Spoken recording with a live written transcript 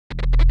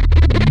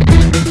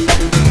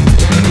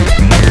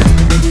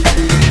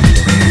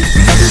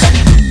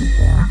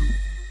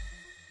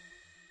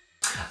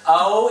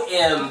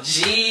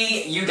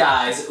OMG, you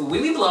guys,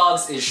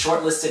 wiwibloggs is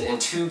shortlisted in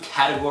 2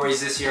 categories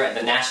this year at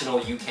the National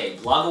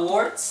UK Blog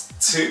Awards.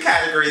 2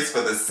 categories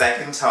for the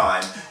second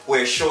time.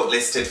 We're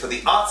shortlisted for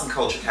the Arts and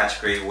Culture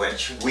category,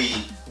 which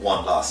we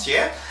won last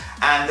year.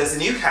 And there's a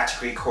new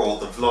category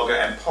called the Vlogger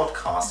and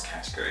Podcast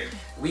category.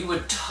 We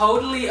would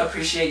totally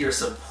appreciate your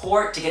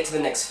support. To get to the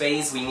next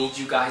phase, we need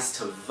you guys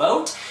to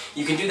vote.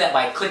 You can do that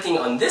by clicking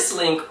on this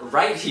link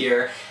right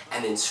here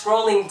and then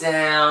scrolling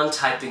down,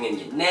 typing in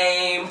your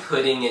name,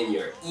 putting in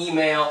your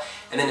email,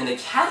 and then in the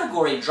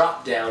category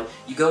drop-down,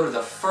 you go to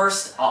the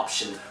first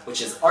option,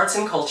 which is Arts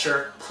and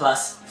Culture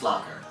plus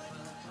Vlogger.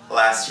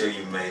 Last year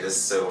you made us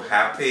so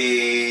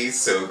happy,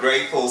 so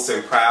grateful,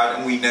 so proud,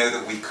 and we know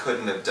that we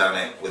couldn't have done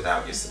it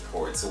without your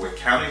support. So we're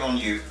counting on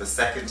you for the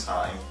second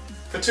time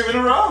for 2 in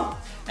a row.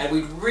 And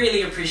we'd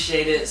really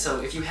appreciate it, so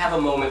if you have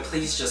a moment,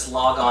 please just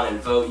log on and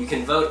vote. You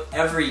can vote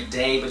every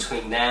day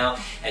between now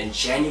and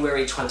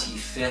January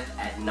 25th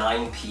at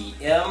 9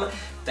 p.m.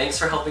 Thanks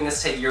for helping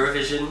us take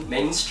Eurovision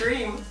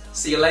mainstream.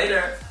 See you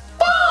later.